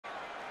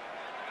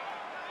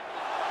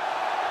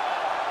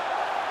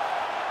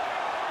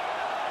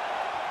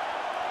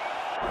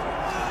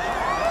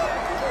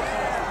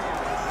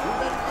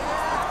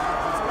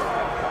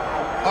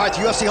All right,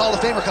 the UFC Hall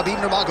of Famer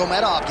Khabib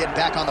Nurmagomedov getting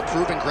back on the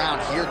proven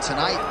ground here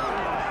tonight.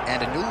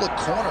 And a new look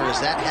corner, is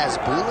that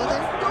Hasbulla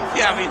there?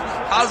 Yeah, I mean,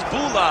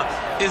 Hasbulla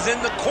is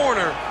in the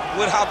corner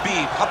with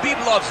Khabib.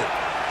 Khabib loves him.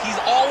 He's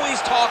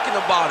always talking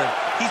about him.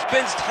 He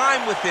spends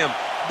time with him.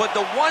 But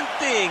the one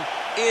thing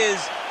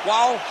is,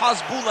 while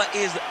Hasbulla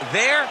is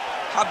there,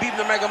 Khabib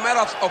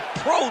Nurmagomedov's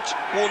approach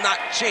will not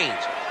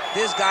change.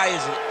 This guy is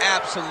an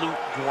absolute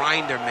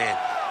grinder, man.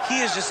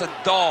 He is just a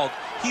dog.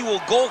 He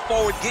will go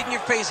forward, get in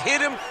your face, hit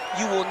him.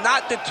 You will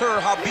not deter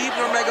Khabib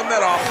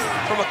Nurmagomedov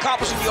from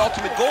accomplishing the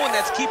ultimate goal, and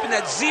that's keeping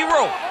that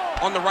 0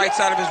 on the right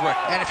side of his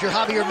record. And if you're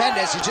Javier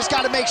Mendez, you just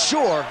got to make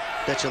sure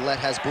that you let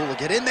Hasbulla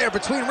get in there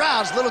between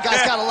rounds. Little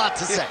guy's got a lot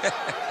to say.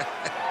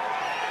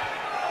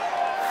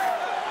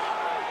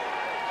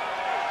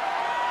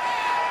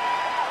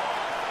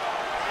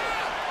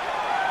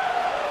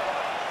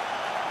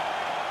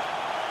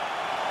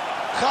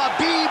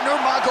 Khabib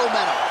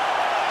Nurmagomedov,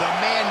 the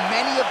man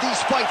many of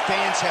these fight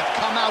fans have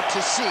come out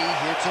to see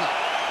here tonight.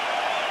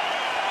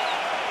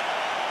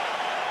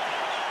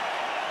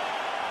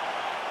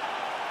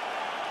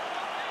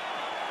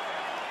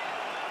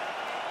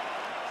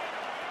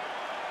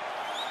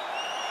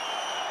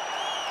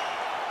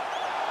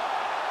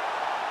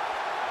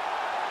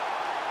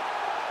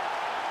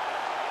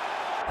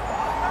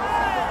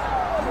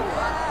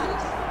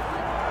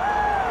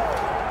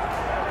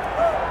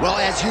 Well,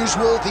 as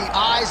usual, the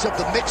eyes of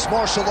the mixed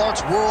martial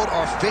arts world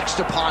are fixed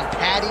upon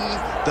Paddy,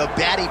 the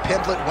Paddy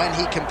Pimblett, when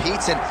he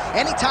competes. And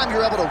anytime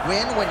you're able to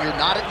win when you're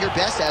not at your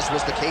best, as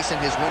was the case in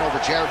his win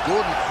over Jared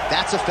Gordon,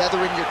 that's a feather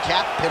in your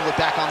cap. Pimblett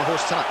back on the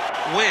horse tonight.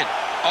 Win.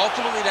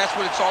 Ultimately, that's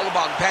what it's all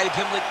about. And Paddy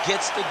Pimblett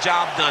gets the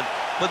job done.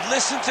 But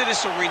listen to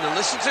this arena.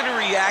 Listen to the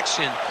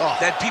reaction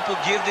that people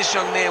give this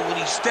young man when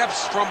he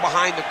steps from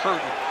behind the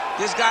curtain.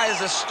 This guy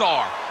is a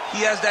star.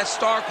 He has that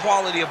star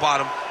quality about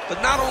him.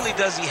 But not only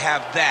does he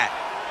have that,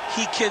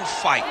 he can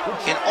fight.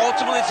 And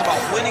ultimately, it's about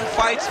winning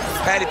fights.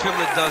 Paddy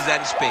Pimblett does that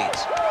in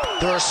spades.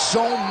 There are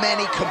so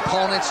many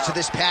components to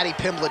this Paddy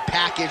Pimblett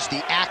package,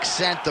 the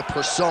accent, the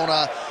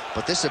persona,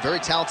 but this is a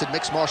very talented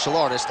mixed martial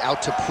artist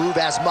out to prove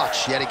as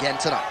much yet again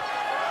tonight.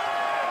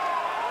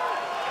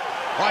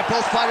 All right,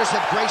 both fighters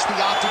have graced the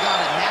octagon,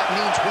 and that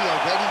means we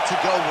are ready to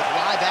go with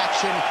live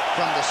action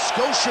from the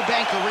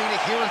Scotiabank Arena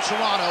here in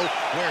Toronto,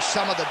 where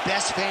some of the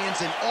best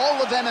fans in all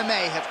of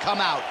MMA have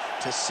come out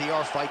to see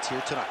our fights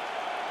here tonight.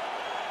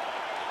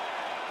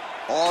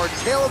 Our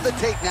tail of the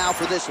tape now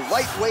for this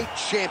lightweight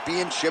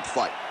championship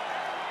fight.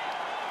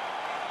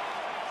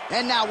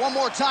 And now one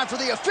more time for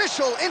the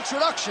official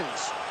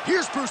introductions.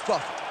 Here's Bruce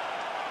Buffer.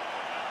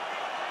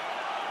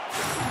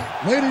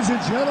 Ladies and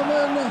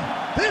gentlemen,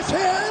 this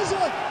is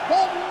the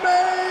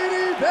main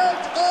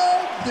event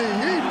of the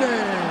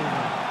evening.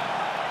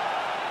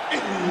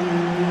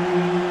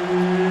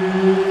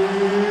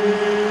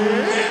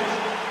 It's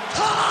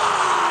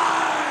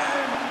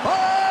time!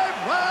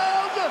 5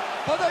 rounds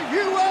for the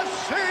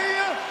UFC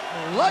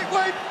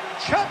Lightweight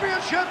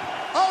Championship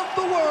of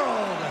the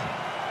World.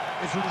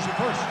 Introducing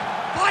first,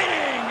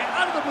 fighting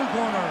out of the blue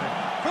corner,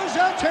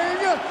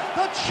 presenting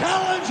the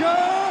challenger,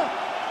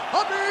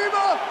 Khabib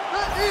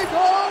the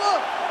Eagle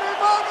Nurmagomedov.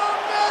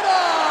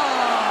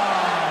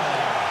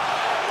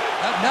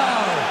 And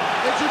now,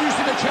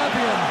 introducing the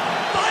champion,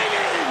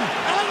 fighting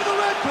out of the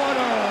red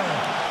corner,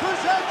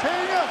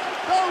 presenting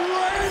the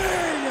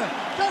reigning,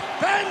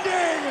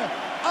 defending,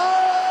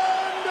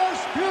 undisputed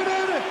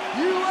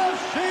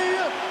UFC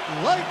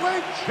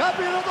lightweight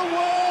champion of the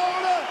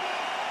world,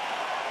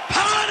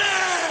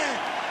 Paddy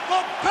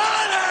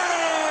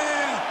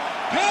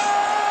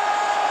Pimblett.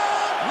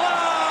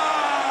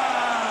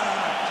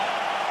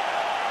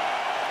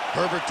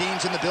 Herbert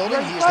Dean's in the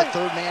building. He is the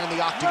third man in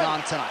the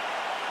octagon tonight.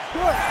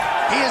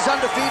 He is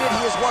undefeated.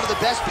 He is one of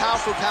the best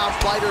pound-for-pound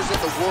fighters in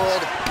the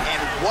world, and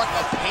what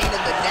a pain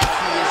in the neck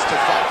he is to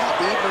fight.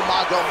 Khabib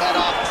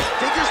Nurmagomedov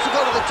figures to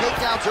go to the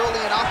takedowns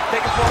early enough.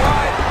 Take it for a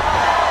ride.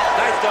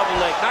 Nice double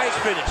leg. Nice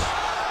finish.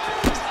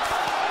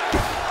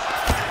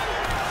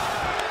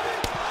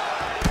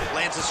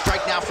 Lands a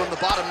strike now from the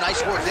bottom.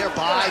 Nice work there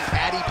by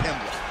Paddy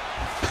Pimblett.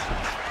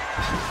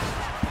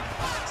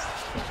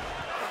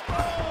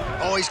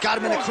 Oh, he's got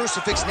him in the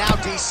crucifix now,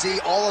 DC.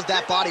 All of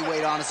that body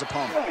weight on his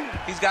opponent.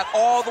 He's got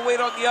all the weight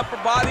on the upper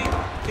body.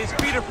 His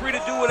feet are free to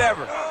do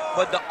whatever.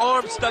 But the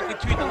arm stuck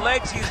between the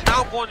legs. He's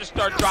now going to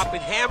start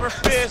dropping hammer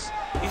fists.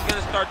 He's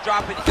going to start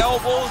dropping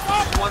elbows.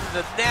 This is one of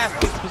the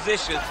nastiest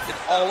positions in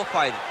all of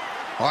fighting.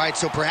 All right,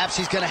 so perhaps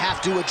he's going to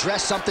have to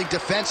address something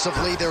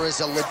defensively. There is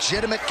a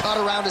legitimate cut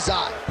around his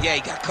eye. Yeah,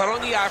 he got cut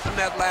on the eye from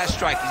that last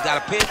strike. He's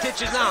got to pay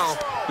attention now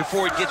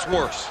before it gets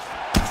worse.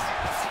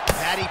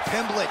 Paddy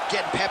Pimblett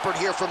getting peppered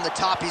here from the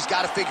top. He's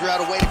got to figure out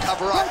a way to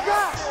cover up.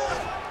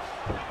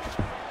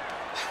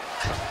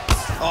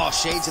 Oh,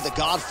 shades of the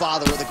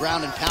godfather of the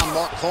ground and pound,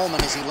 Mark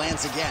Coleman, as he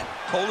lands again.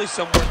 Coley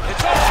somewhere.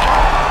 It's by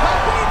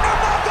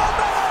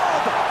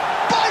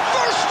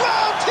first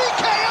round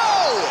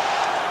TKO!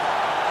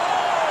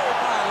 Oh,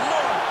 my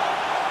Lord.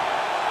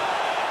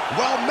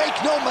 Well, Make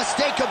no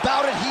mistake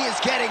about it, he is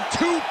getting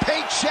 2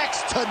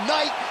 paychecks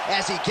tonight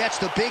as he gets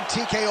the big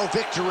TKO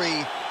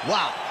victory.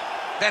 Wow.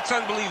 That's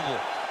unbelievable.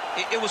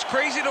 It was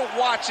crazy to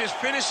watch his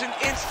finishing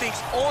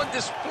instincts on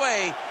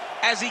display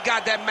as he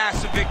got that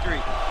massive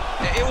victory.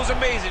 It was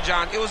amazing,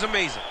 John. It was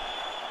amazing.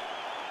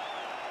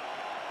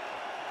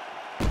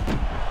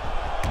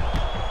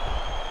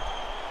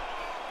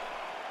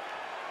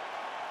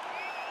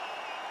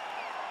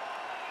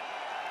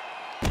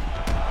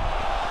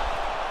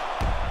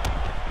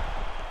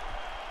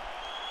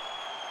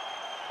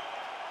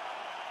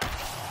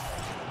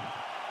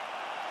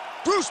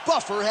 Bruce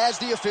Buffer has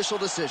the official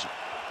decision.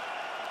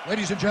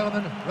 Ladies and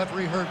gentlemen,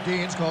 referee Herb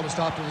Dean's called a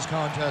stop to this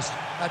contest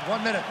at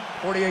 1 minute,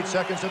 48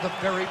 seconds of the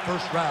very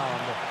first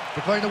round.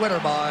 Declaring the winner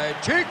by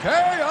TKO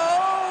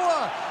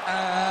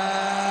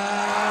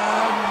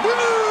and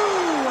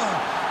new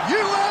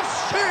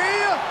UFC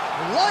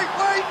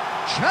lightweight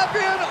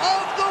champion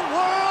of the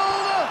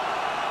world,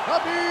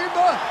 Khabib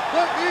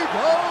the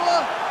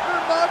Eagle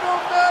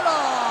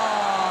Nurmagomedov.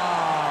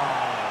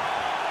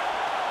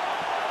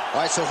 All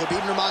right, so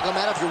Khabib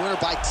Nurmagomedov, your winner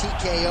by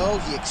TKO.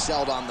 He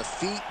excelled on the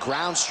feet.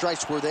 Ground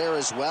strikes were there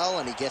as well,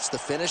 and he gets the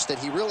finish that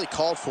he really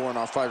called for in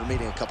our fighter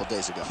meeting a couple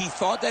days ago. He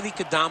thought that he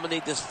could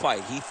dominate this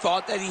fight. He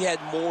thought that he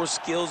had more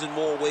skills and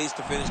more ways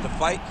to finish the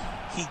fight.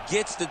 He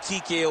gets the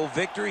TKO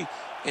victory,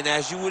 and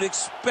as you would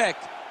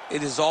expect,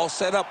 it is all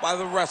set up by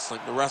the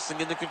wrestling. The wrestling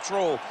and the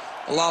control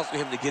allows for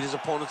him to get his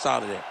opponents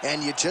out of there.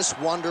 And you just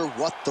wonder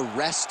what the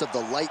rest of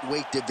the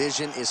lightweight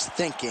division is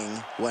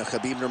thinking when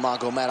Khabib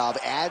Nurmagomedov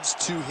adds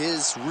to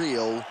his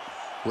reel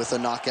with a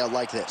knockout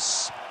like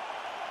this.